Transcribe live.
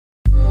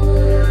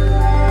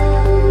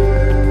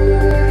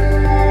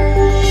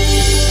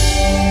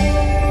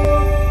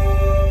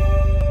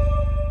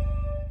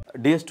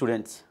Dear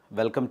students,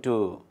 welcome to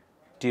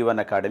T1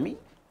 Academy.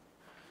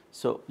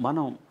 So,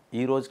 మనం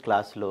ఈరోజు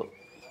క్లాస్లో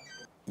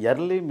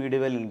ఎర్లీ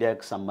మిడివల్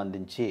ఇండియాకి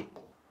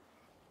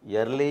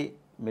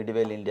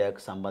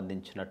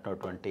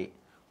సంబంధించినటువంటి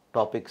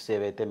టాపిక్స్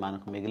ఏవైతే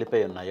మనకు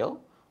మిగిలిపోయి ఉన్నాయో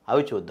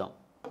అవి చూద్దాం.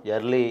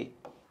 Early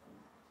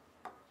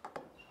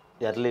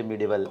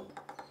medieval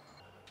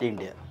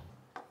India.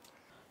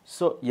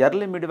 So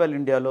early medieval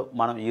ఇండియాలో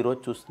మనం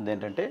ఈరోజు చూస్తుంది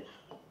ఏంటంటే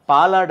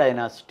పాలా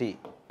డైనాసిటీ,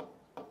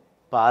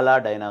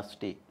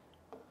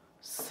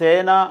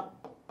 సేనా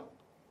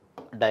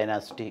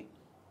dynasty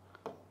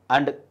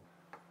and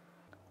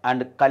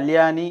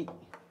Kalyani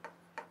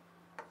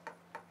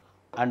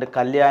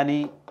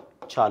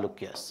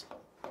Chalukyas.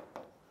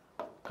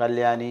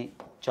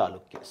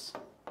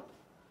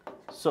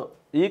 So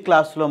ఈ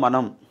క్లాస్లో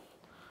మనం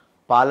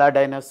పాలా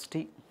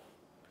డైనాసిటీ,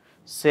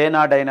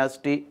 సేనా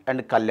డైనాసిటీ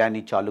అండ్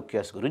కళ్యాణి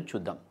చాళుక్యస్ గురించి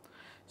చూద్దాం.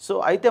 సో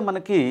అయితే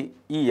మనకి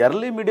ఈ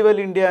ఎర్లీ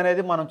మిడివల్ ఇండియా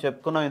అనేది మనం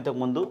చెప్పుకున్నాం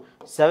ఇంతకుముందు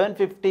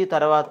 750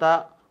 తర్వాత,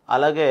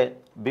 అలాగే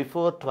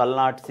బిఫోర్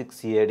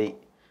 1206 AD,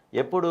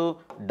 ఎప్పుడు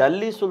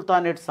ఢిల్లీ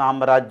సుల్తానేట్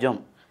సామ్రాజ్యం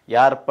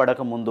ఏర్పడక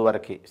ముందు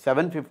వరకు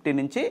 750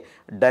 నుంచి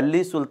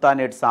ఢిల్లీ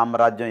సుల్తానేట్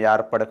సామ్రాజ్యం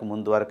ఏర్పడక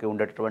ముందు వరకు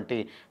ఉండేటటువంటి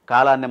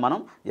కాలాన్ని మనం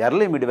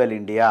ఎర్లీ మిడివల్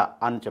ఇండియా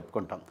అని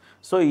చెప్పుకుంటాం.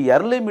 సో ఈ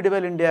ఎర్లీ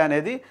మిడివల్ ఇండియా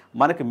అనేది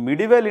మనకి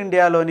మిడివల్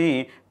ఇండియాలోని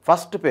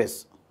first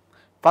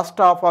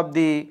half of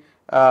the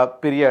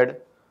period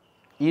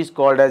is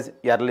called as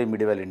early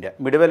medieval India.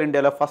 Medieval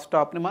ఇండియాలో ఫస్ట్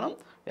హాఫ్ని మనం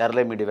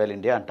ఎర్లీ మిడివల్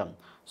ఇండియా అంటాం.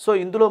 సో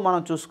ఇందులో మనం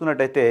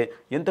చూసుకున్నట్టయితే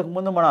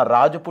ఇంతకుముందు మనం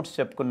రాజపుట్స్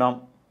చెప్పుకున్నాం,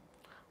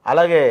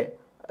 అలాగే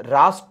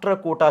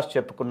రాష్ట్రకూటాస్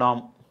చెప్పుకున్నాం,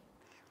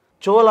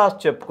 చోళాస్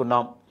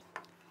చెప్పుకున్నాం.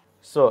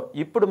 సో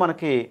ఇప్పుడు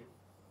మనకి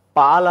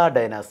పాలా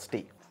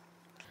dynasty.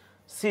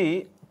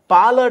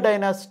 Pala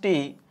dynasty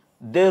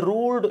they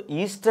ruled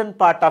eastern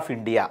part of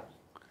India.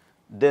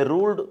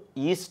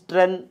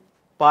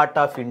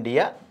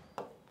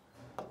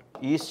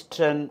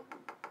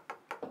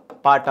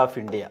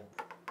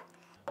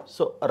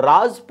 So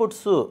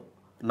Rajputs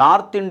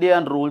north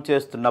ఇండియాను రూల్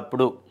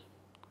చేస్తున్నప్పుడు,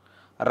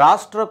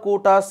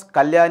 రాష్ట్రకూటాస్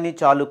కళ్యాణి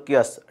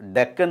చాళుక్యస్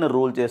డెక్కన్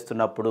రూల్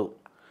చేస్తున్నప్పుడు,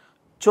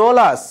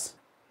 చోళాస్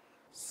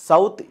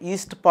సౌత్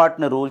ఈస్ట్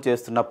పార్ట్ని రూల్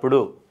చేస్తున్నప్పుడు,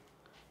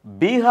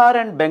 బీహార్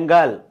అండ్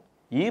బెంగాల్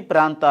ఈ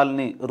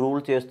ప్రాంతాలని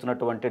రూల్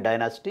చేస్తున్నటువంటి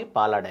dynasty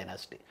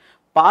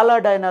Pala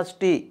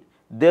dynasty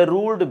they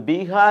ruled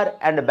Bihar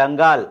and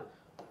Bengal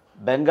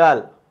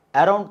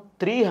around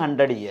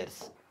 300 years.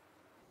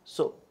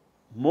 So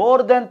more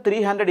than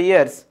 300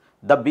 years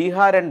the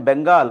Bihar and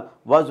Bengal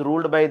was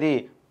ruled by the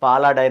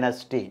Pala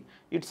dynasty.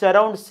 It's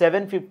around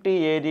 750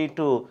 AD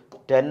to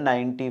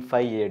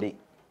 1095 AD.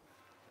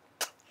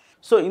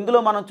 So ఇందులో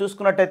మనం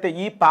చూసుకున్నట్టయితే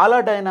ఈ పాలా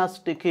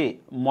డైనాసిటీకి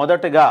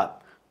మొదటగా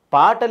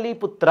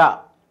పాటలీపుత్ర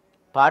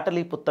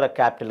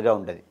క్యాపిటల్గా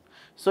ఉండేది.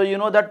 So you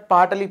know that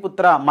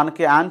Pataliputra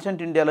మనకి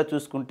ancient ఇండియాలో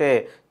చూసుకుంటే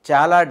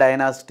చాలా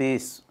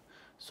డైనాసిటీస్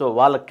సో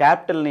వాళ్ళ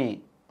క్యాపిటల్ని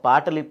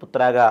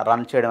పాటలీపుత్రగా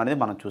రన్ చేయడం అనేది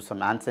మనం చూస్తాం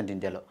యాన్షియంట్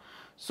ఇండియాలో.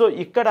 సో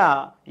ఇక్కడ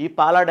ఈ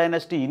పాలా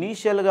డైనాసిటీ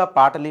ఇనీషియల్గా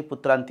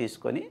పాటలీపుత్రాన్ని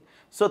తీసుకొని,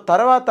 సో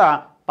తర్వాత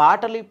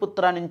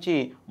పాటలీపుత్ర నుంచి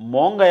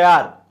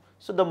మోంగయార్,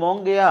 so the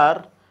మోంగయార్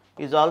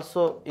is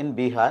also in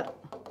Bihar.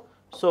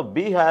 So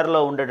బీహార్లో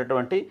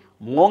ఉండేటటువంటి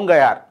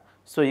మోంగయార్,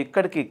 సో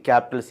ఇక్కడికి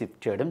క్యాపిటల్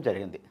షిఫ్ట్ చేయడం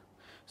జరిగింది.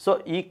 సో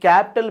ఈ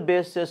క్యాపిటల్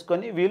బేస్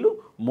చేసుకొని వీళ్ళు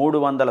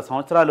 300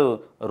 సంవత్సరాలు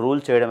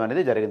రూల్ చేయడం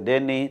అనేది జరిగింది,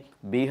 దేన్ని?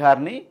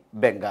 బీహార్ని,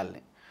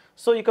 బెంగాల్ని.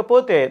 సో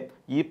ఇకపోతే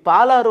ఈ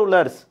పాలా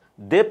rulers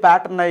they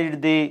patronised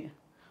the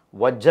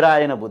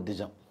వజ్రాయన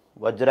Buddhism.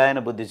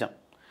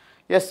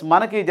 Yes,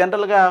 మనకి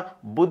జనరల్గా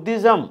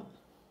Buddhism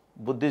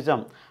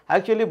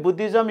actually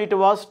it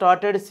was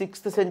started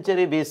 6th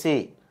century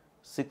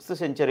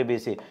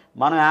BC.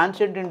 మనం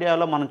యాన్షియంట్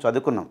ఇండియాలో మనం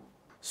చదువుకున్నాం.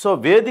 సో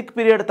వేదిక్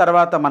పీరియడ్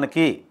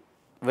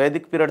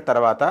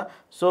తర్వాత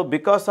సో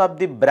బికాస్ ఆఫ్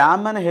ది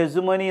బ్రాహ్మణ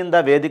హెజుమనీ in the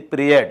Vedic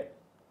period,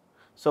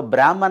 so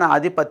బ్రాహ్మణ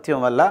ఆధిపత్యం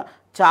వల్ల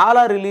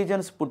చాలా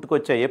రిలీజన్స్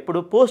పుట్టుకొచ్చాయి. ఎప్పుడు?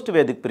 పోస్ట్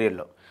వేదిక్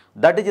పీరియడ్లో,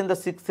 that is in the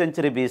 6th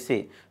century BC.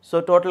 So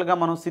టోటల్గా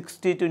మనం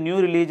 62 న్యూ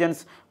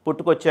రిలీజన్స్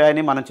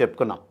పుట్టుకొచ్చాయని మనం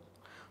చెప్పుకున్నాం.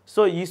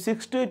 సో ఈ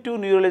 62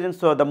 new religions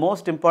the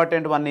most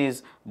important one is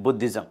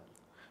Buddhism.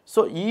 So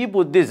ఈ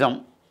బుద్ధిజం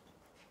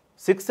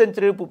 6th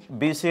century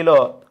BCలో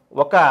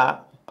ఒక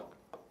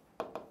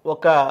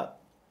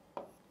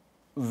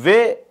వే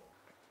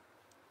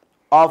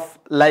ఆఫ్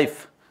లైఫ్,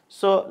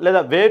 సో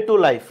లేదా వే టు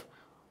లైఫ్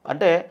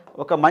అంటే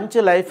ఒక మంచి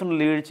లైఫ్ను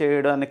లీడ్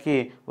చేయడానికి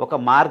ఒక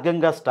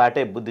మార్గంగా స్టార్ట్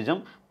అయ్యే బుద్ధిజం.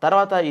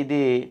 తర్వాత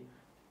ఇది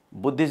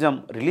బుద్ధిజం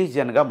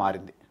రిలీజియన్గా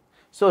మారింది.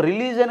 సో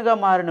రిలీజియన్గా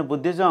మారిన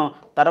బుద్ధిజం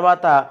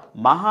తర్వాత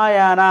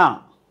మహాయాన,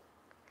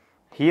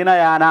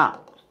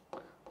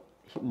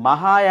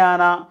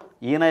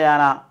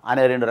 ఈనయాన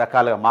అనే 2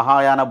 రకాలుగా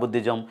మహాయాన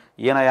బుద్ధిజం,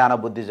 ఈనయాన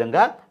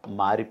బుద్ధిజంగా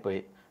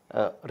మారిపోయి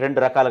 2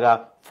 రకాలుగా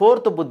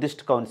ఫోర్త్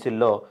బుద్ధిస్ట్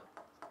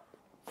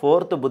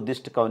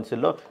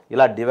కౌన్సిల్లో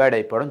ఇలా డివైడ్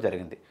అయిపోవడం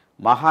జరిగింది.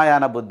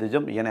 మహాయాన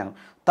బుద్ధిజం ఈయన.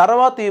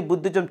 తర్వాత ఈ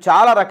బుద్ధిజం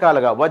చాలా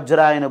రకాలుగా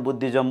వజ్రాయన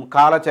బుద్ధిజం,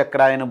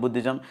 కాలచక్రాయన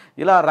బుద్ధిజం,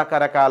 ఇలా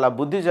రకరకాల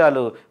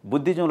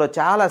బుద్ధిజంలో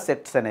చాలా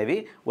సెక్ట్స్ అనేవి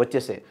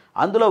వచ్చేసాయి.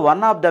 అందులో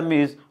one of them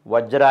is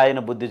వజ్రాయన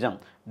Buddhism.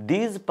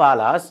 These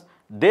Palas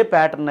they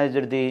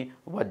patronised the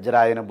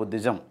వజ్రాయన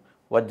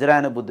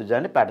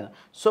బుద్ధిజాన్ని pattern.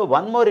 So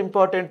one more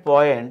important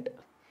point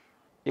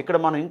ఇక్కడ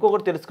మనం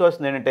ఇంకొకటి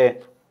తెలుసుకోవాల్సింది ఏంటంటే,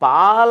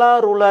 పాలా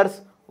rulers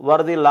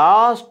were the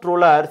last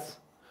rulers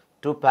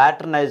to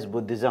ప్యాటర్నైజ్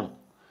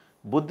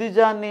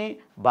బుద్ధిజాన్ని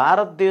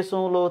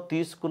భారతదేశంలో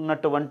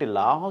తీసుకున్నటువంటి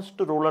లాస్ట్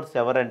రూలర్స్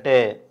ఎవరంటే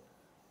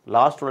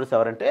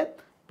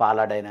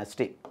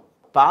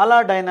పాలా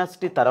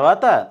డైనాసిటీ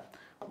తర్వాత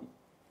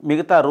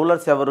మిగతా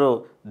రూలర్స్ ఎవరు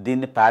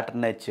దీన్ని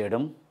ప్యాటర్నైజ్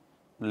చేయడం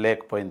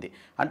లేకపోయింది,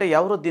 అంటే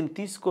ఎవరు దీన్ని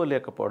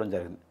తీసుకోలేకపోవడం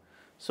జరిగింది.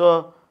 So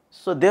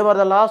they were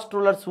the last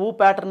rulers who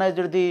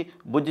patronised the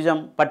Buddhism,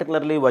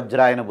 particularly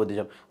వజ్రాయన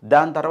Buddhism.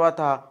 దాని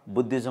తర్వాత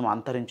బుద్ధిజం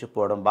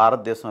అంతరించిపోవడం,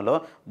 భారతదేశంలో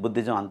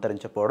బుద్ధిజం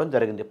అంతరించిపోవడం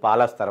జరిగింది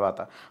పాలాస్ తర్వాత.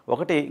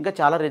 ఒకటి ఇంకా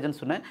చాలా రీజన్స్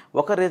ఉన్నాయి.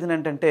 ఒక రీజన్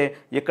ఏంటంటే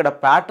ఇక్కడ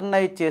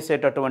ప్యాటర్నైజ్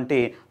చేసేటటువంటి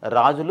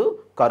రాజులు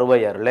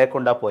కరువయ్యారు,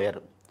 లేకుండా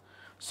పోయారు.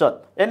 So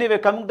anyway,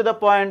 coming to the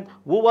point,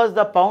 who was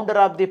the founder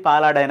of the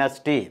Pala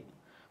dynasty?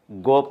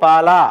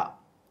 Gopala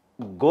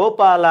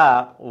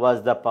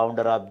was the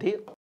founder of the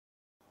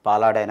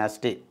Pala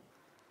dynasty.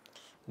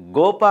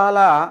 Gopala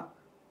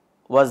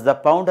was the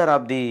founder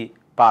of the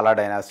Pala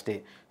dynasty.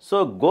 So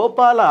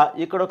Gopala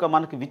ఇక్కడ ఒక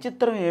మనకి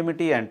విచిత్రం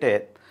ఏమిటి అంటే,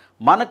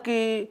 మనకి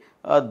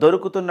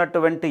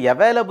దొరుకుతున్నటువంటి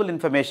available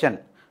information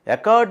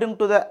according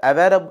to the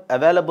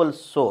available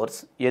source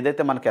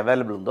ఏదైతే మనకి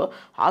available ఉందో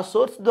ఆ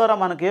సోర్స్ ద్వారా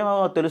మనకేమో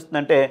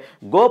తెలుస్తుందంటే,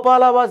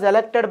 Gopala was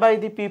elected by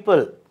the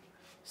people.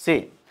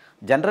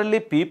 Generally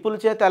people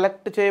చేత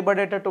ఎలక్ట్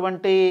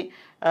చేయబడేటటువంటి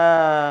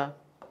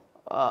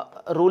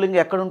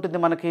రూలింగ్ ఎక్కడ ఉంటుంది?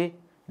 మనకి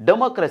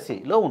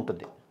డెమోక్రసీలో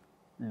ఉంటుంది.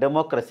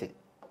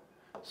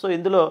 సో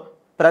ఇందులో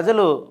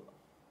ప్రజలు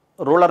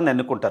రూలర్ని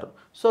ఎన్నుకుంటారు.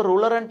 సో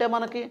రూలర్ అంటే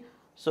మనకి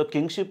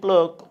కింగ్షిప్లో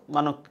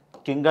మనం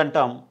కింగ్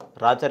అంటాం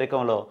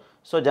రాచరికంలో.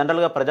 సో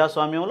జనరల్గా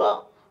ప్రజాస్వామ్యంలో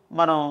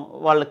మనం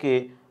వాళ్ళకి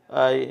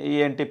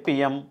ఏంటి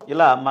పిఎం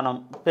ఇలా మనం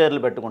పేర్లు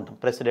పెట్టుకుంటాం,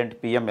 ప్రెసిడెంట్,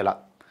 పిఎం ఇలా.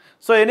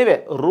 So anyway,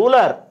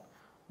 ruler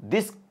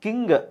this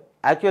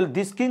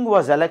king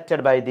was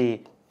elected by the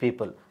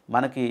people.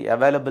 మనకి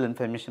అవైలబుల్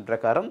ఇన్ఫర్మేషన్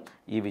ప్రకారం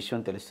ఈ విషయం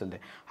తెలుస్తుంది.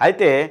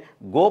 అయితే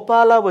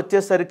గోపాల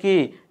వచ్చేసరికి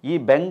ఈ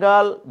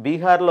బెంగాల్,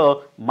 బీహార్లో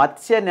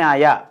మత్స్య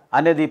న్యాయ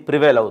అనేది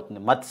ప్రివేల్ అవుతుంది.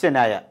 మత్స్య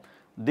న్యాయ,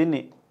 దీన్ని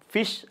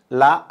ఫిష్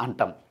లా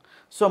అంటాం.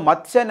 సో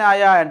మత్స్య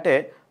న్యాయ అంటే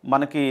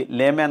మనకి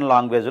లేమన్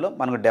లాంగ్వేజ్లో,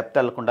 మనకు డెప్త్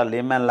వెళ్ళకుండా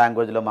లేమన్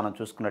లాంగ్వేజ్లో మనం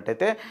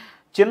చూసుకున్నట్టయితే,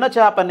 చిన్న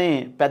చేపని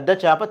పెద్ద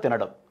చేప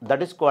తినడం,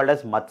 దట్ ఈస్ కాల్డ్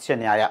యాజ్ మత్స్య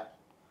న్యాయ.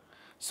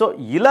 సో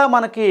ఇలా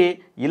మనకి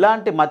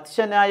ఇలాంటి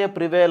మత్స్య న్యాయ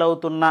ప్రివేల్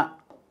అవుతున్న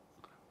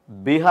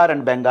బీహార్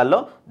అండ్ బెంగాల్లో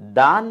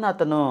దాన్ని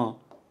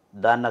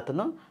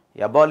అతను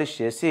అబాలిష్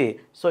చేసి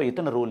సో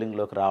ఇతను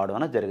రూలింగ్లోకి రావడం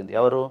అనేది జరిగింది.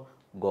 ఎవరు?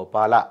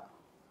 గోపాల.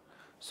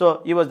 సో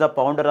ఈ was the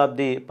founder of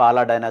the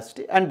Pala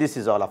dynasty and this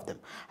is all of them.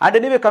 And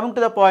anyway, coming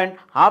to the point,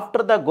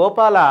 after the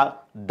Gopala,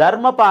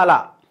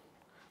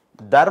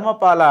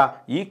 Dharmapala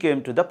ఈ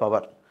came to the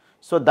power.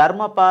 So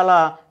Dharmapala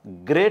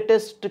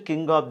greatest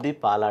king of the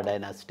Pala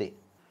dynasty.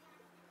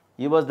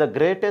 He was the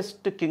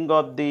greatest king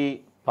of the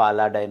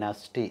Pala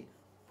dynasty.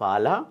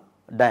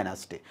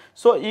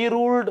 So he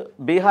ruled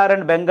Bihar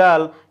and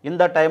Bengal in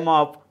the time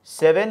of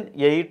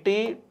 780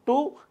 to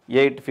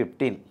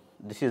 815.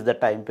 This is the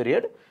time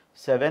period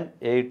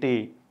 780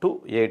 to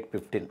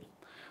 815.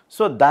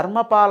 So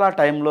Dharmapala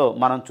టైంలో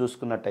మనం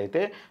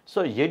చూసుకున్నట్టయితే, so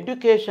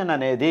education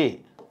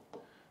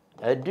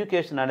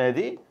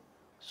అనేది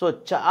so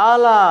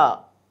చాలా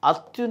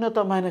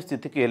అత్యున్నతమైన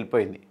స్థితికి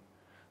వెళ్ళిపోయింది.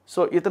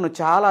 So ఇతను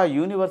చాలా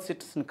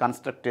యూనివర్సిటీస్ని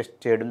కన్స్ట్రక్ట్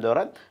చేయడం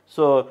ద్వారా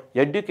సో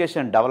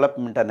ఎడ్యుకేషన్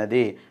డెవలప్మెంట్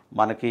అనేది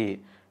మనకి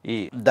ఈ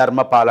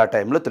ధర్మపాల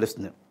టైంలో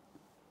తెలుస్తుంది.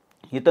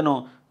 ఇతను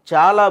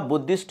చాలా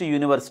బుద్ధిస్ట్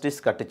యూనివర్సిటీస్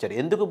కట్టించారు.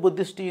 ఎందుకు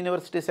బుద్ధిస్ట్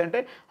యూనివర్సిటీస్ అంటే,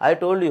 I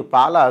told you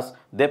Palas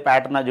they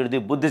patronised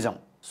the Buddhism.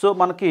 So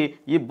మనకి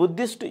ఈ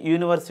బుద్ధిస్ట్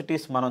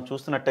యూనివర్సిటీస్ మనం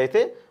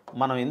చూస్తున్నట్టయితే,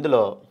 మనం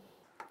ఇందులో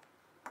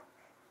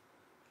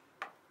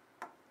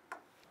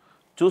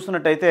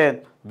చూసినట్టయితే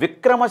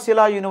Vikramashila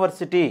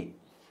university,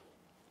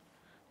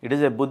 it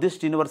is a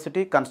Buddhist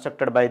university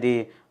constructed by the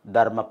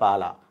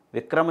Dharmapala.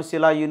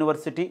 Vikramashila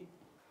University,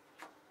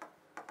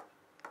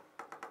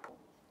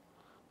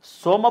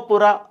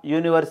 Somapura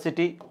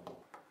University,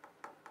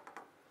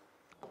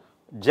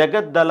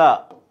 Jagadala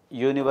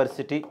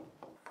University,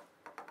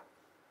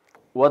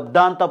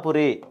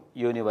 Vaddantapuri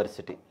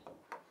University.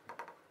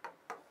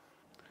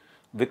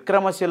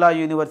 Vikramashila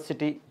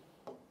University,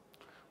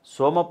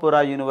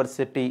 Somapura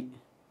University,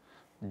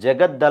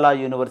 Jagadala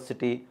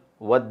University,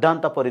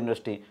 Vaddantapur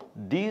University.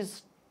 These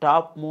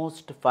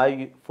topmost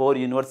 4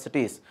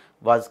 universities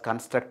was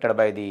constructed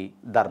by the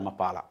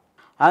Dharmapala.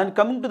 And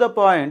coming to the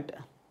point,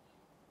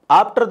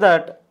 after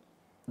that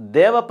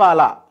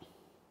Devapala,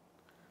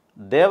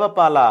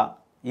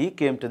 he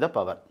came to the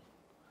power.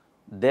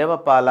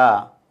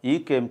 He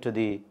came to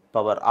the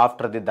power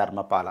after the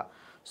Dharmapala.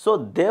 So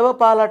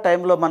Devapala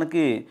time lo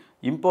manaki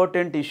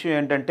important issue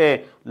ఏంటంటే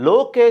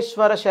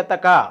లోకేశ్వర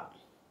శతక,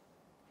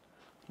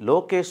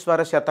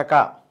 లోకేశ్వర శతక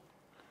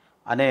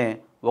అనే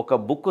ఒక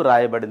book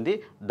రాయబడింది.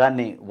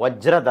 దాన్ని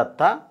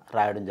వజ్రదత్త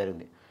రాయడం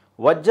జరిగింది.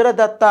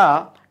 వజ్రదత్త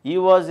ఈ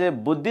was a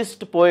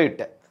Buddhist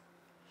poet.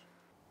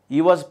 ఈ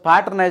was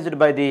patronised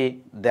by the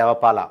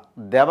Devapala.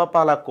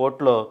 Devapala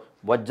కోర్టులో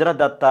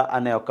వజ్రదత్త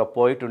అనే ఒక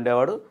పోయిట్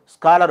ఉండేవాడు,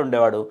 స్కాలర్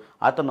ఉండేవాడు.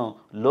 అతను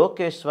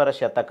లోకేశ్వర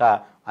శతక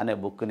అనే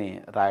బుక్ని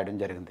రాయడం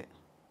జరిగింది.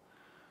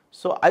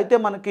 సో అయితే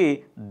మనకి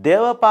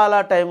దేవపాల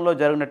టైంలో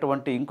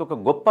జరిగినటువంటి ఇంకొక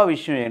గొప్ప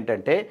విషయం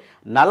ఏంటంటే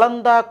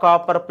Nalanda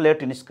copper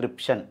plate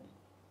inscription.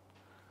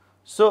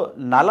 So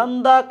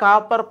Nalanda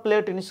copper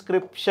plate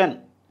inscription,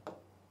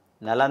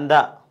 Nalanda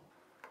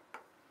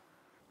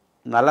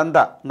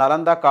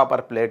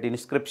copper plate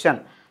inscription.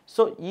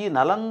 So ఈ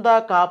నలంద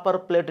కాపర్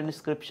ప్లేట్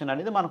ఇన్స్క్రిప్షన్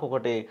అనేది మనకు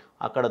ఒకటి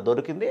అక్కడ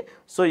దొరికింది.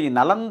 సో ఈ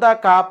నలంద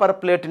కాపర్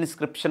ప్లేట్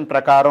ఇన్స్క్రిప్షన్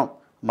ప్రకారం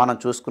మనం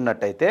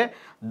చూసుకున్నట్టయితే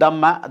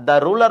ద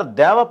రూలర్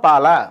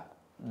దేవపాల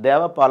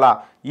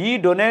ఈ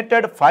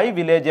డొనేటెడ్ 5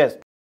 విలేజెస్,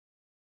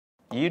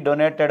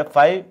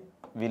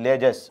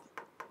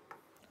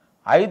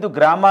 5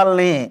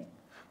 గ్రామాలని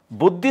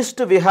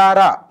బుద్ధిస్ట్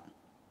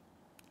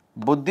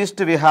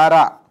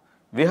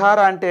విహార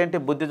అంటే ఏంటి?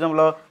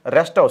 బుద్ధిజంలో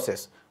రెస్ట్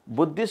హౌసెస్.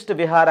 బుద్ధిస్ట్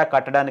విహార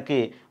కట్టడానికి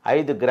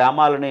 5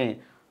 గ్రామాలని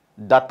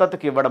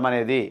దత్తతకి ఇవ్వడం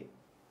అనేది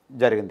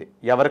జరిగింది.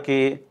 ఎవరికి?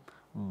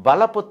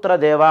 బలపుత్ర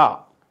దేవా.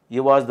 ఈ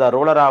was the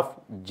ruler of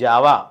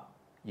Java,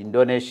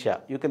 Indonesia.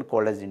 You can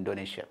call as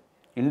Indonesia.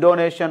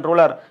 Indonesian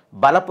ruler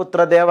బలపుత్ర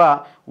దేవా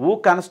who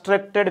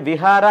constructed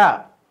vihara.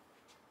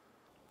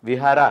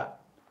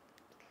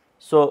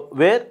 So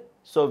where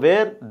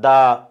the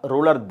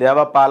ruler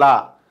Devapala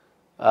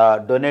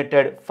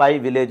donated 5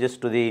 villages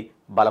to the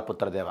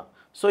బలపుత్ర దేవ.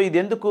 సో ఇది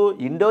ఎందుకు?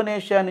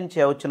 ఇండోనేషియా నుంచి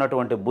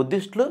వచ్చినటువంటి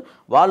బుద్ధిస్టులు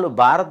వాళ్ళు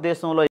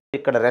భారతదేశంలో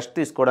ఇక్కడ రెస్ట్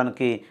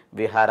తీసుకోవడానికి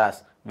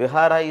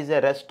విహారా is a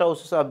rest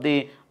houses of the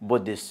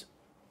Buddhist.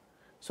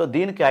 So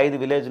దీనికి 5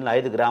 విలేజ్ని,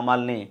 5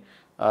 గ్రామాలని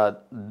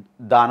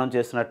దానం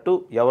చేసినట్టు,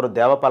 ఎవరు?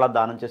 దేవపాల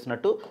దానం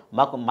చేసినట్టు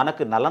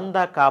మనకు నలంద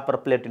కాపర్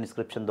ప్లేట్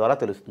ఇన్స్క్రిప్షన్ ద్వారా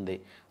తెలుస్తుంది.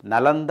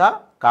 నలంద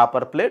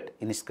కాపర్ ప్లేట్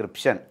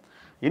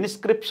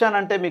ఇన్స్క్రిప్షన్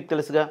అంటే మీకు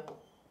తెలుసుగా.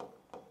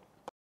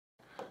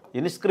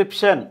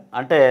 ఇన్స్క్రిప్షన్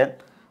అంటే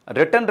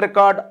return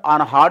record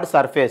on hard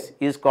surface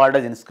is called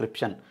as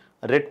inscription.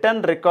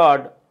 Return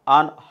record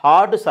on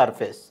hard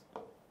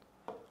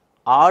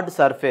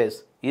surface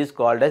is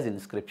called as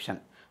inscription.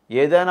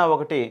 ఏదైనా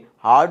ఒకటి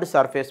హార్డ్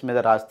సర్ఫేస్ మీద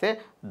రాస్తే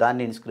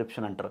దాన్ని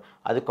ఇన్స్క్రిప్షన్ అంటారు.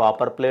 అది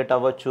కాపర్ ప్లేట్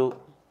అవ్వచ్చు,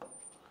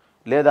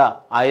 లేదా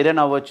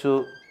ఐరన్ అవ్వచ్చు,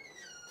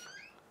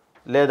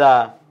 లేదా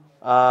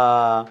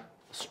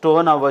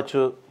స్టోన్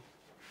అవ్వచ్చు.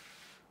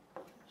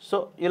 సో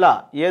ఇలా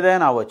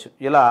ఏదైనా అవ్వచ్చు.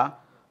 ఇలా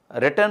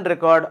return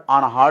record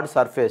on hard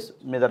surface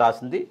మీద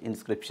రాసింది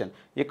ఇన్స్క్రిప్షన్.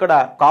 ఇక్కడ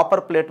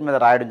కాపర్ ప్లేట్ మీద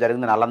రాయడం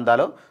జరిగింది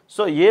నలందాలో.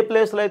 సో ఏ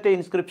ప్లేస్లో అయితే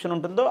ఇన్స్క్రిప్షన్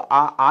ఉంటుందో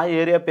ఆ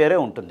ఏరియా పేరే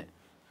ఉంటుంది.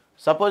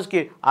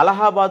 సపోజ్కి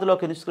అలహాబాద్లో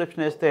ఒక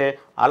ఇన్స్క్రిప్షన్ వేస్తే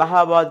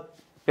అలహాబాద్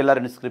పిల్లర్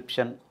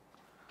ఇన్స్క్రిప్షన్,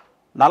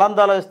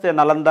 నలందాలో వేస్తే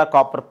నలంద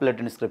కాపర్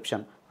ప్లేట్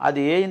ఇన్స్క్రిప్షన్.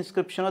 అది ఏ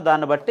ఇన్స్క్రిప్షనో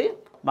దాన్ని బట్టి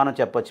మనం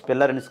చెప్పొచ్చు,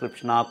 పిల్లర్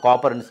ఇన్స్క్రిప్షనా,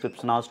 కాపర్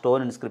ఇన్స్క్రిప్షనా,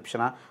 స్టోన్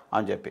ఇన్స్క్రిప్షనా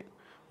అని చెప్పి.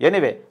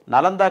 Anyway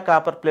Nalanda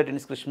copper plate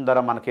inscription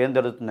ద్వారా మనకేం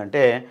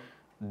జరుగుతుందంటే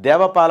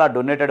Devapala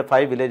donated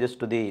 5 villages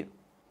to the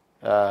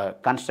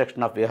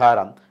construction of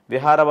Vihara.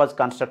 Vihara was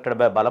constructed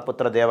by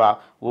Balaputra Deva,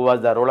 who was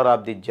the ruler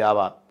of the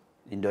Java,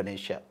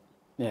 Indonesia.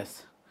 Yes.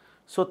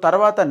 So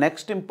tarvata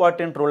next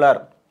important ruler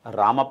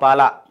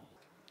Ramapala.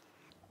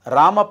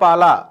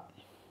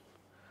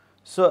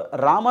 So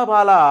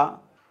Ramapala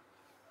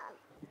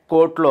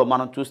కోర్టులో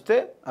మనం చూస్తే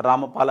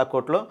రామపాల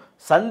కోర్టులో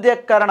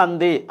సంధ్యక్కర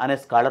నంది అనే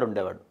scholar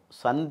ఉండేవాడు.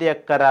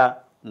 సంధ్యక్కర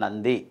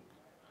Nandi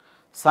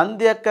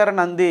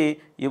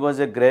he was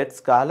a great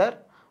scholar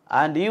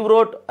and he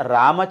wrote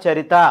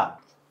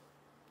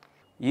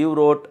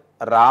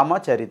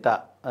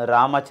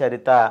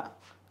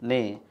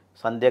రామచరితని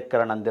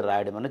సంధ్యక్కర Nandi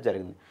రాయడం అనేది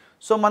జరిగింది.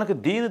 So మనకి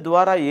దీని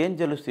ద్వారా ఏం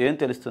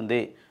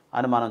తెలుస్తుంది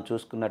అని మనం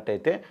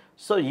చూసుకున్నట్టయితే,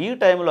 సో ఈ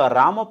టైంలో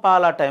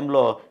రామపాల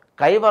టైంలో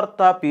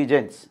కైవర్త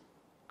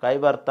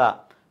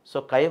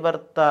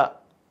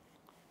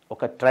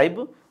ఒక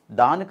ట్రైబ్,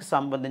 దానికి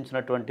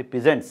సంబంధించినటువంటి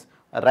పిజెంట్స్,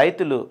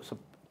 రైతులు,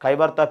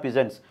 కైవర్త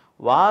పిజెంట్స్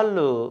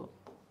వాళ్ళు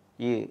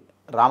ఈ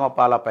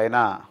రామపాల పైన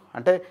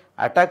అంటే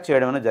అటాక్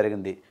చేయడం అనేది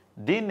జరిగింది.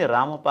 దీన్ని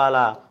రామపాల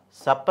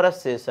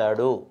సప్రెస్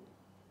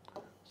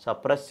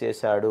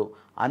చేశాడు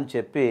అని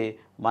చెప్పి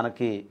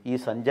మనకి ఈ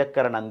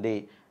సంధ్యక్కర నంది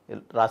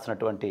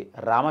రాసినటువంటి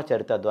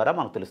రామచరిత ద్వారా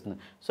మనకు తెలుస్తుంది.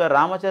 So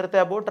రామచరిత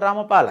about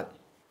Ramapala.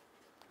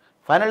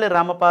 Finally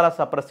Ramapala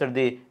suppressed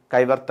the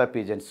కైవర్త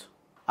peasants.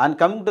 And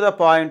coming to the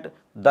point,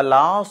 the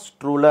last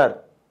ruler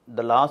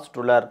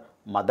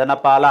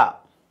మదనపాల.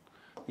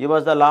 He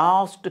was the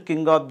last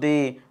king of the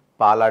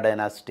Pala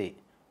dynasty.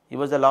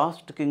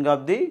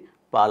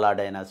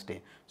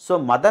 So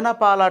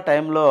మదనపాల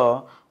టైంలో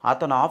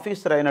అతను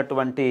ఆఫీసర్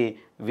అయినటువంటి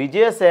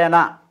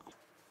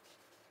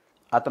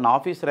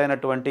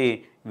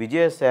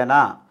విజయసేన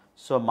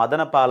సో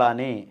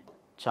మదనపాలని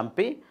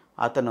చంపి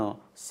అతను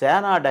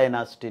సేనా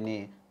డైనాసిటీని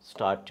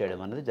స్టార్ట్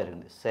చేయడం అనేది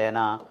జరిగింది.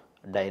 సేనా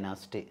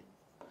dynasty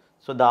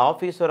So the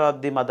officer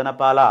of the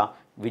Madanapala,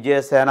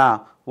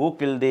 Vijayasena, who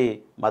killed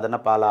the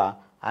Madanapala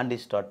and he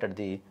started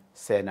the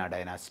Sena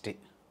Dynasty.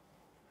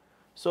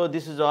 So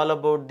this is all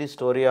about the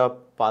story of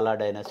Pala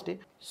Dynasty.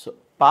 So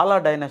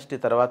Pala Dynasty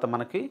tarvata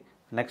manaki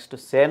next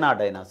Sena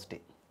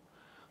Dynasty.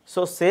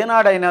 So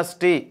Sena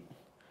Dynasty,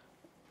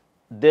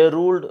 they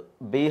ruled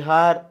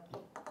Bihar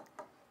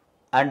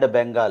and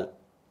Bengal.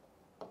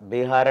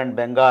 Bihar and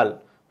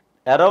Bengal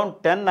around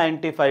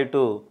 1095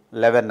 to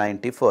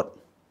 1194.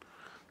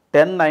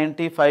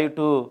 1095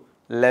 to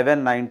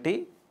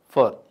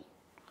 1194.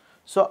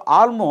 So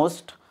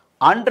almost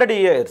 100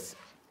 years.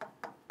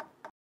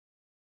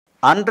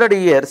 100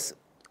 years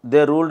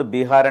they ruled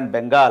Bihar and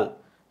Bengal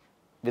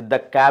with the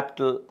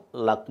capital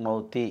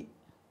Lucknow.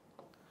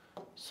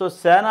 So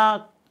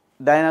Sena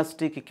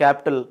Dynasty ki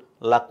capital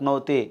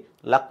Lucknow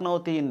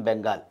in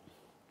Bengal.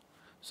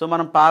 So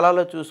మనం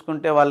పాలాలో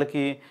చూసుకుంటే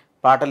వాళ్ళకి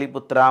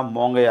పాటలీపుత్ర,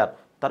 మోంగయార్,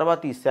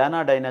 తర్వాత ఈ సేనా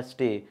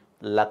dynasty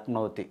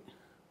లక్నౌతి.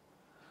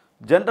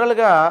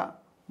 జనరల్గా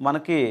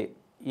మనకి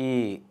ఈ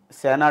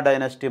సేనా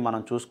డైనాసిటీ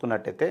మనం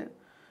చూసుకున్నట్టయితే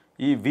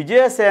ఈ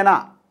విజయసేన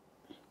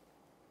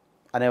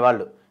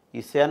అనేవాళ్ళు, ఈ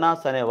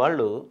సేనాస్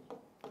అనేవాళ్ళు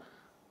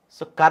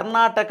సో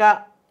కర్ణాటక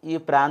ఈ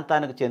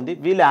ప్రాంతానికి చెంది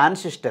వీళ్ళ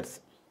యాన్సిస్టర్స్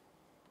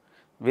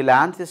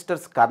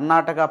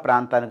కర్ణాటక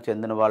ప్రాంతానికి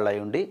చెందిన వాళ్ళు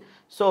అయి ఉండి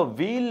సో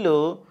వీళ్ళు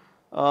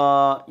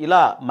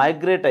ఇలా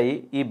మైగ్రేట్ అయ్యి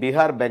ఈ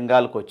బీహార్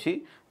బెంగాల్కి వచ్చి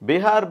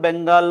బీహార్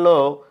బెంగాల్లో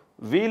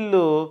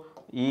వీళ్ళు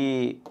ఈ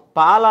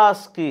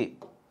పాలాస్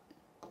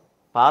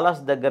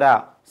దగ్గర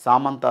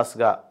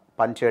సామంతాస్గా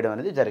పనిచేయడం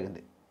అనేది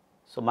జరిగింది.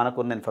 సో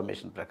మనకున్న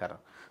ఇన్ఫర్మేషన్ ప్రకారం.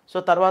 సో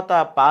తర్వాత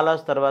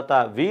పాలాస్ తర్వాత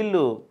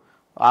వీళ్ళు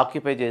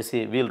ఆక్యుపై చేసి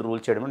వీళ్ళు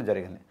రూల్ చేయడం అనేది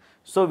జరిగింది.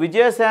 So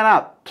Vijayasena,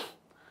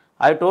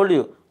 I told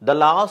you the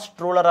last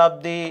ruler of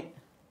the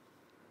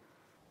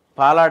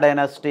Pala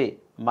dynasty,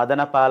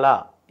 Madanapala,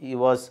 he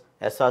was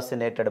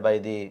assassinated by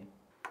the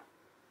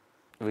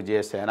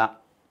Vijayasena,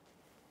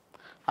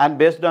 and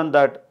based on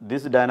that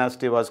this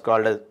dynasty was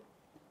called as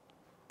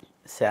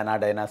Sena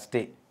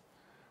Dynasty.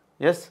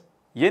 Yes,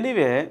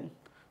 anyway,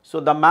 so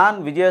the man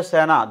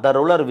Vijayasena, the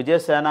ruler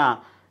Vijayasena,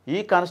 he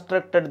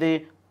constructed the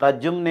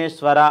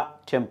Pradyumneshwara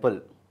temple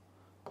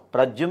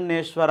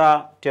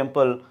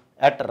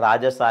at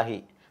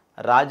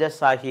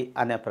రాజసాహి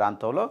అనే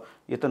ప్రాంతంలో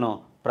ఇతను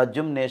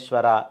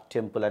ప్రద్యుమ్నేశ్వర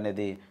temple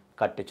అనేది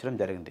కట్టించడం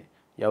జరిగింది.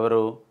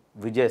 ఎవరు?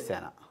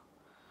 Vijayasena.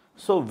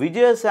 So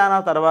Vijayasena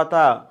తర్వాత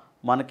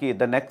మనకి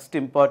the next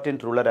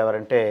important ruler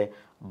ఎవరంటే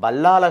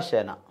బల్లాల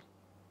సేన.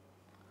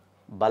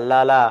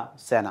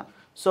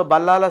 సో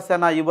బల్లాల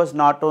సేన, he was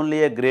not only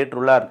a great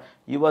ruler,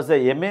 he was a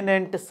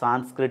eminent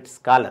Sanskrit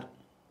scholar.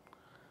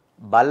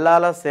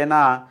 Ballala సేన,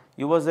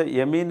 he was a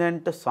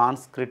eminent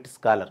Sanskrit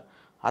scholar.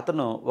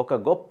 అతను ఒక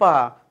గొప్ప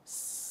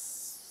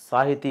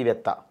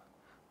సాహితీవేత్త,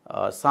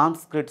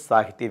 సాంస్క్రిట్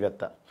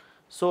సాహితీవేత్త.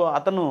 సో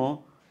అతను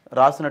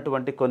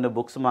రాసినటువంటి కొన్ని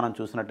బుక్స్ మనం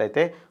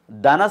చూసినట్టయితే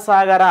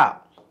ధనసాగర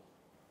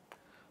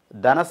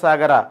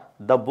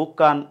the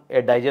book on a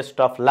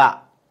digest of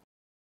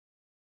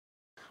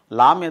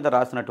law మీద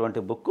రాసినటువంటి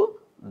బుక్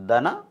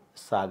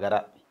ధనసాగర.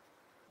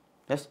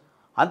 ఎస్,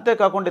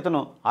 అంతేకాకుండా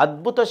ఇతను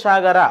అద్భుత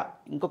సాగర,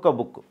 ఇంకొక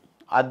బుక్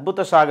అద్భుత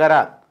సాగర,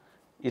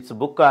 ఇట్స్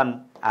బుక్ ఆన్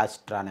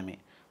ఆస్ట్రానమీ.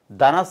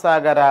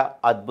 ధనసాగర,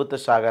 అద్భుత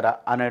సాగర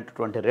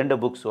అనేటటువంటి రెండు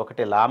బుక్స్,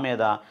 ఒకటి లా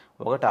మీద,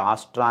 ఒకటి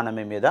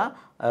ఆస్ట్రానమీ మీద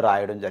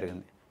రాయడం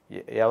జరిగింది.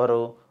 ఎవరు?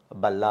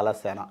 బల్లాల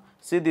సేన.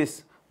 సి దిస్,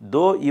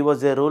 దో ఈ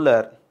వాజ్ ఏ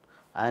రూలర్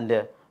అండ్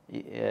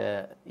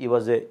ఈ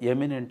was a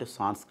eminent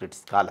Sanskrit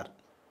scholar.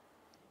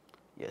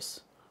 Yes,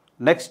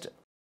 next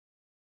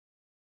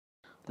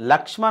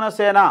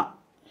లక్ష్మణసేన.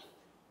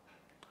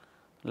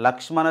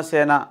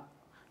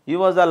 ఈ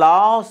was the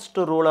last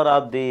ruler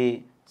of the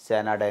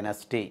సేనా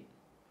డైనాసిటీ.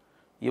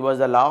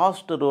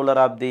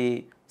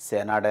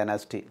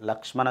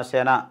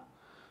 లక్ష్మణసేన.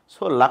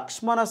 సో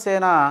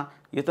లక్ష్మణసేన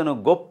ఇతను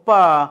గొప్ప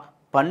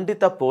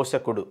పండిత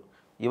పోషకుడు.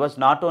 ఈ was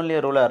not only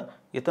A ruler,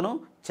 ఇతను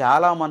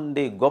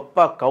చాలామంది గొప్ప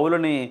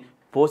కవులని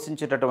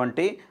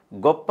పోషించేటటువంటి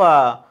గొప్ప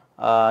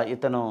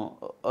ఇతను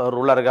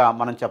రూలర్గా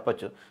మనం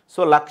చెప్పచ్చు. సో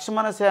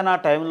లక్ష్మణసేన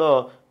టైంలో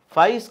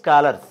 5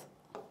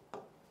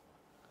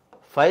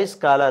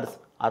 స్కాలర్స్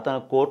అతను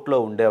కోర్టులో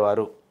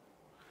ఉండేవారు.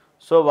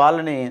 సో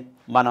వాళ్ళని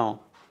మనం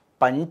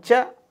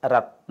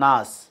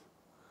పంచరత్నాస్,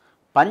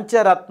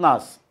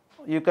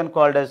 you can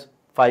called as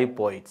 5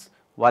 poets.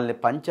 వాళ్ళని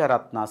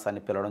పంచరత్నాస్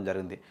అని పిలవడం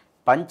జరిగింది.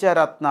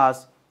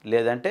 పంచరత్నాస్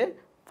లేదంటే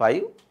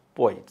 5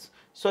 poets.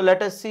 So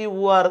let us see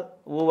who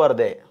were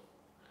they.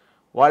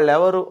 వాళ్ళు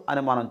ఎవరు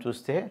అని మనం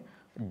చూస్తే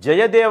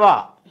జయదేవ.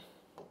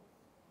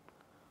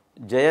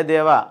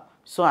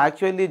 సో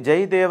యాక్చువల్లీ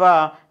జయదేవ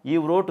ఈ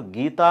wrote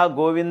Gita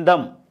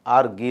Govindam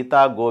are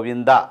Gita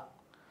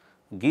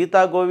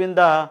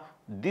Govinda,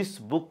 this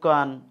book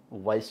on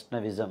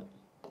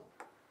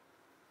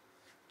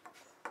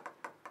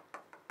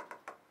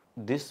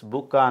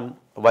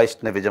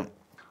Vaishnavism.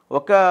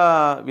 ఒక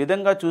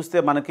విధంగా చూస్తే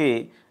మనకి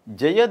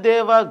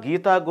జయదేవ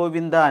గీతా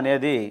గోవింద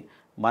అనేది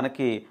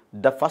మనకి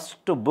the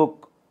first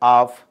book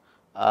of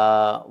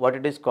what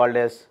it is called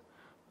as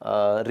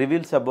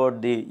reveals about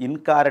the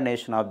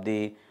incarnation of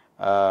the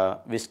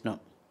Vishnu.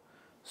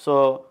 So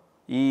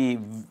ఈ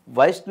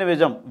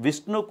వైష్ణవిజం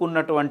విష్ణుకు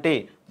ఉన్నటువంటి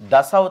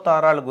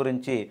దశావతారాల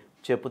గురించి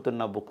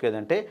చెప్పుతున్న బుక్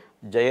ఏదంటే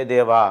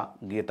జయదేవ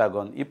గీతా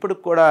గోవిందం. ఇప్పుడు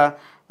కూడా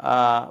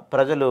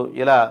ప్రజలు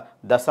ఇలా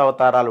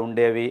దశావతారాలు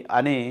ఉండేవి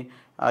అని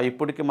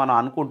ఇప్పటికి మనం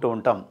అనుకుంటూ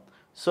ఉంటాం.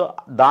 సో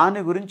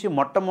దాని గురించి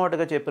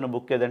మొట్టమొదటిగా చెప్పిన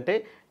బుక్ ఏదంటే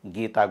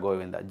Gita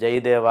Govinda,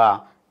 Jayadeva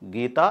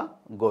Gita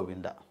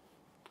Govinda.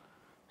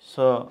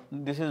 So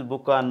this is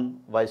book on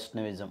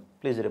Vaishnavism.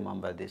 Please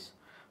remember this.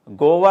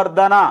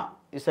 Govardhana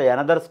is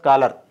another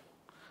scholar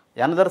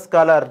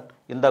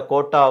in the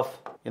court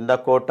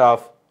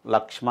of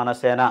Lakshmana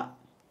Sena.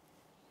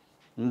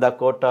 In the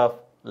court of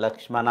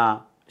Lakshmana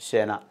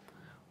Sena.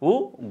 Who?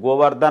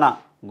 Govardhana.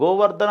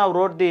 Govardhana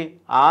wrote the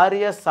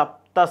Arya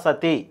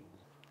Saptasati.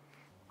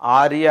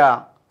 Arya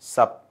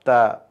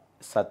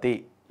Saptasati.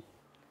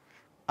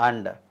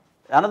 And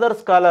another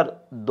scholar,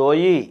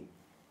 Doi.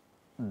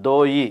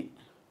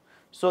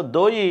 So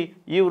Doi,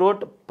 he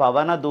wrote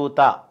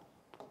Pavanaduta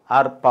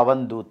or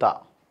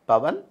Pavanduta.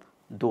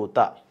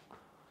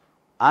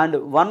 And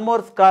one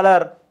more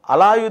scholar,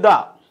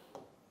 Alayuda.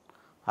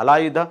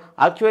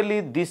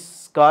 Actually this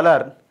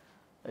scholar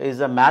is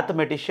a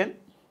mathematician.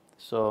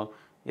 So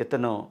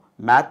itanu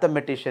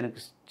mathematician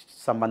ki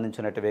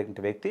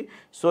sambandhinchinaటువంటి వ్యక్తి.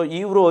 So he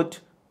wrote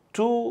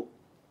 2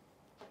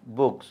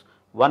 books.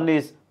 One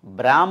is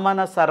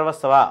Brahmana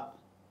Sarvasva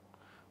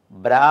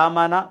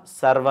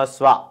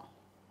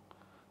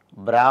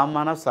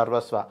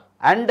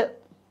and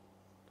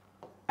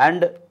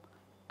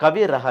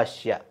Kavi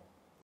Rahasya.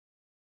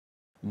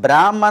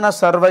 Brahmana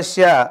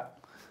Sarvasya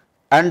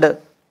and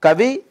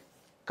Kavi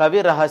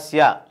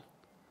Rahasya.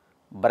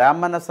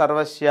 Brahmana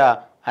Sarvasya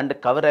and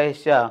Kavi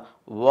Rahasya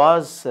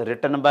was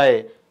written by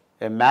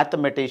a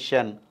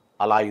mathematician,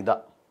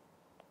 Alayuda.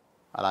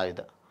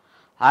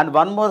 And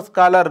one more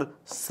scholar,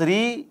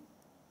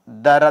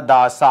 Sridhara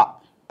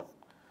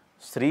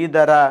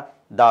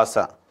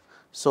Dasa.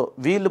 So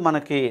వీళ్ళు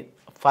మనకి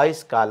 5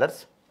 scholars.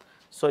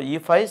 So ఈ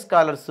 5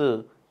 scholars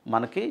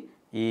మనకి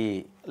ఈ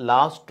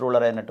last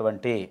ruler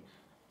అయినటువంటి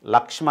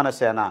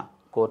లక్ష్మణసేన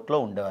కోర్టులో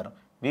ఉండేవారు.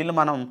 వీళ్ళు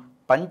మనం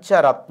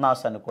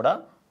పంచరత్నాస్ అని కూడా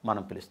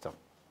మనం పిలుస్తాం.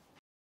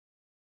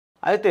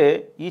 అయితే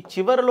ఈ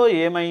చివరిలో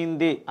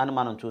ఏమైంది అని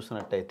మనం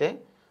చూసినట్టయితే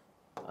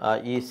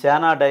ఈ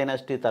సేనా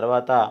డైనస్టీ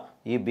తర్వాత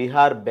ఈ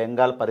బీహార్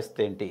బెంగాల్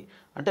పరిస్థితి ఏంటి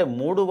అంటే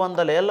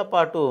 300 ఏళ్ల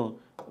పాటు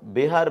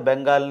బీహార్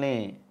బెంగాల్ని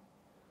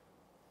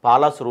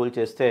పాలాస్ రూల్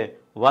చేస్తే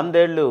 100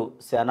 ఏళ్ళు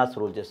సేనాస్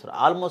రూల్ చేస్తారు.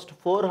 Almost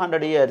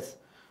 400 years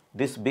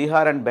this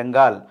Bihar and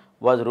Bengal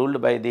was ruled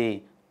by the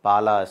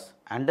Palas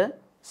and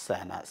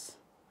సేనాస్.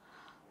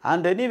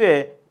 And anyway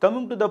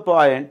coming to the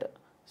point,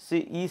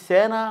 ఈ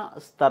సేనా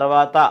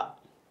తర్వాత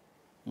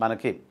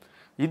మనకి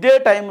ఇదే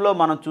టైంలో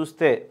మనం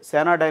చూస్తే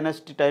సేనా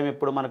డైనస్టీ టైం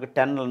ఇప్పుడు మనకి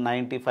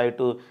 1095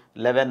 to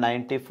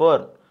 1194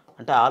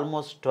 అంటే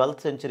ఆల్మోస్ట్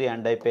 12th century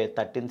ఎండ్ అయిపోయి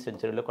 13th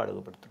centuryలోకి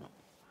అడుగు పెడుతున్నాం.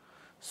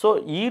 సో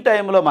ఈ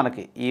టైంలో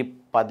మనకి ఈ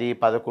 10,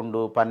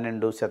 11,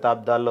 12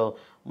 శతాబ్దాల్లో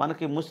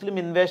మనకి ముస్లిం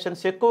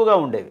ఇన్వేషన్స్ ఎక్కువగా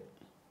ఉండేవి.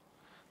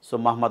 సో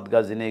మహమ్మద్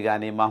గజనీ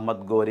కానీ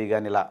మహమ్మద్ గోరీ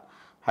కానీ ఇలా.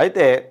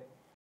 అయితే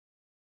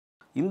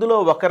ఇందులో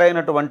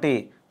ఒకరైనటువంటి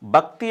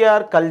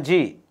బక్తియార్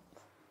ఖల్జీ.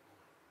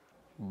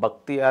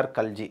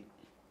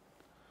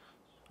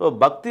 సో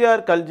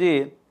బక్తియార్ ఖల్జీ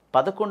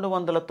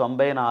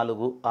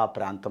 1194 ఆ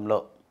ప్రాంతంలో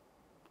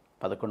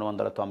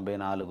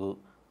 1194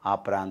 ఆ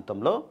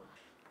ప్రాంతంలో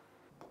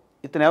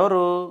ఇతను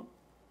ఎవరు?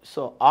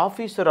 So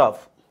officer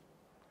of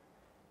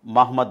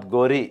Mohammed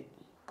gory,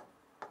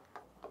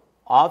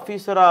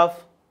 officer of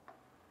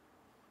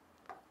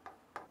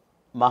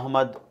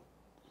Mohammed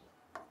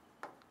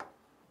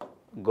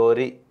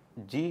gory,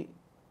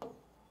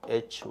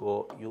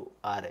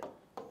 GHOURA,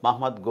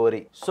 Mohammed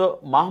gory. So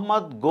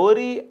Mohammed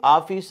gory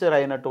officer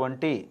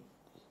అయినటువంటి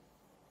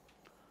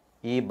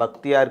ఈ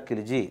బక్తియార్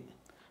ఖిల్జీ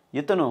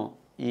ఇతను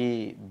ఈ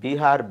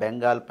బీహార్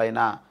బెంగాల్ పైన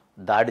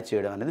దాడి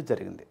చేయడం అనేది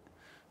జరిగింది.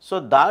 సో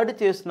దాడి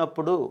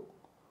చేసినప్పుడు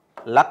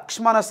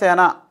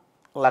లక్ష్మణసేన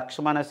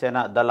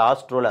ద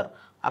లాస్ట్ రూలర్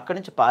అక్కడి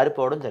నుంచి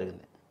పారిపోవడం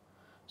జరిగింది.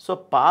 సో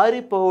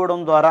పారిపోవడం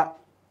ద్వారా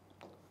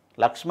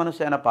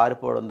లక్ష్మణసేన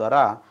పారిపోవడం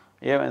ద్వారా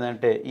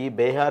ఏమైందంటే ఈ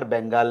బీహార్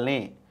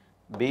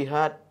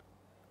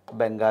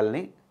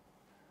బెంగాల్ని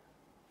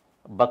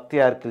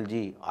బక్తియార్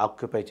ఖిల్జీ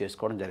ఆక్యుపై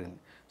చేసుకోవడం జరిగింది.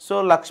 సో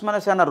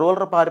లక్ష్మణసేన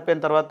రూలర్ పారిపోయిన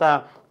తర్వాత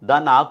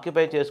దాన్ని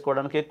ఆక్యుపై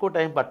చేసుకోవడానికి ఎక్కువ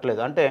టైం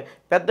పట్టలేదు. అంటే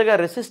పెద్దగా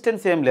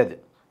రెసిస్టెన్స్ ఏం లేదు,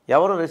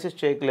 ఎవరు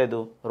రెసిస్ట్ చేయట్లేదు,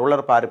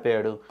 రూలర్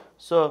పారిపోయాడు.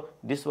 So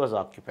this was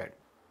occupied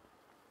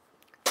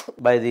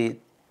by the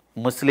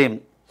Muslim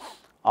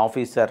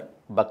officer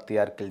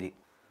Bakhtiyar Khilji.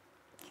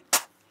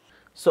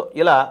 So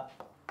ఇలా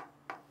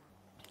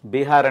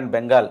బీహార్ అండ్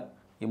బెంగాల్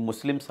ఈ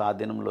ముస్లిం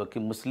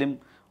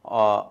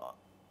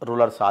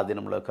రూలర్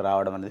స్వాధీనంలోకి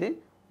రావడం అనేది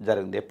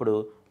జరిగింది. ఎప్పుడు?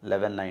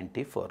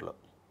 1194లో.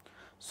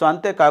 సో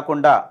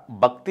అంతేకాకుండా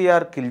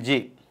బక్తియార్ ఖిల్జీ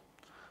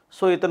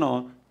సో ఇతను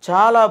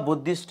చాలా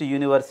బుద్ధిస్ట్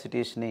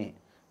యూనివర్సిటీస్ని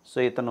సో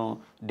ఇతను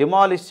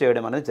డిమాలిష్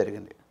చేయడం అనేది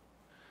జరిగింది.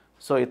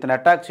 సో ఇతను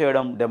అటాక్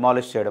చేయడం,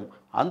 డిమాలిష్ చేయడం.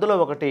 అందులో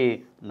ఒకటి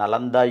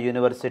నలందా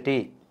యూనివర్సిటీ.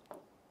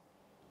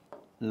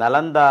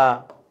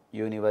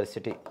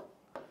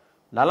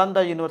 నలంద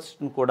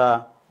యూనివర్సిటీని కూడా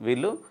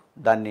వీళ్ళు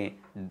దాన్ని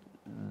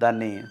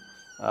దాన్ని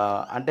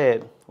అంటే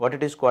what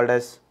it is called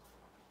as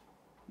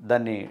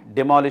దాన్ని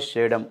డిమాలిష్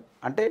చేయడం,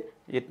 అంటే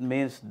ఇట్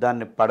మీన్స్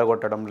దాన్ని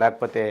పడగొట్టడం,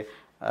 లేకపోతే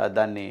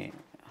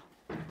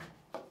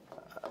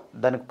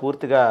దానికి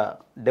పూర్తిగా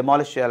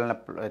డిమాలిష్ చేయాలని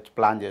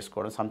ప్లాన్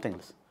చేసుకోవడం, సంథింగ్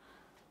ఎల్స్.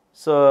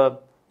 సో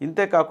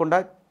ఇంతే కాకుండా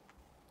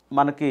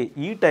మనకి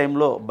ఈ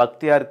టైంలో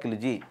బక్తియార్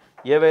ఖిల్జీ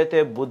ఏవైతే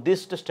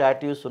బుద్ధిస్ట్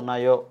స్టాట్యూస్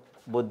ఉన్నాయో,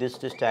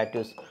 బుద్ధిస్ట్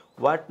స్టాట్యూస్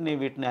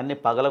వీటిని అన్ని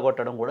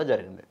పగలగొట్టడం కూడా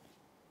జరిగింది.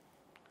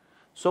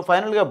 సో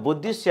ఫైనల్గా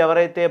బుద్ధిస్ట్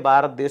ఎవరైతే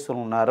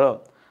భారతదేశంలో ఉన్నారో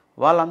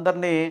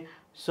వాళ్ళందరినీ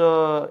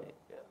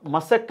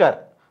మసక్కర్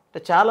అంటే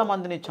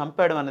చాలామందిని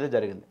చంపేయడం అనేది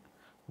జరిగింది.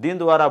 దీని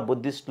ద్వారా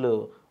బుద్ధిస్టులు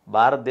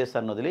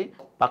భారతదేశాన్ని వదిలి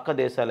పక్క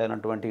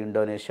దేశాలైనటువంటి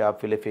ఇండోనేషియా,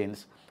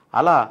 ఫిలిప్పీన్స్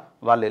అలా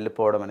వాళ్ళు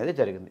వెళ్ళిపోవడం అనేది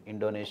జరిగింది.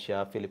 Indonesia,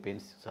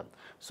 Philippines.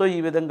 సో ఈ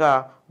విధంగా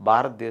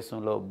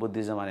భారతదేశంలో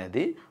బుద్ధిజం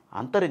అనేది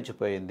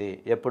అంతరించిపోయింది.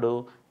 ఎప్పుడు?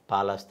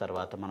 పాలాస్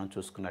తర్వాత మనం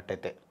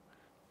చూసుకున్నట్టయితే,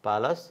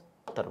 పాలాస్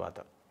తర్వాత.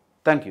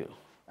 Thank you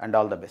and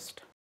all the best.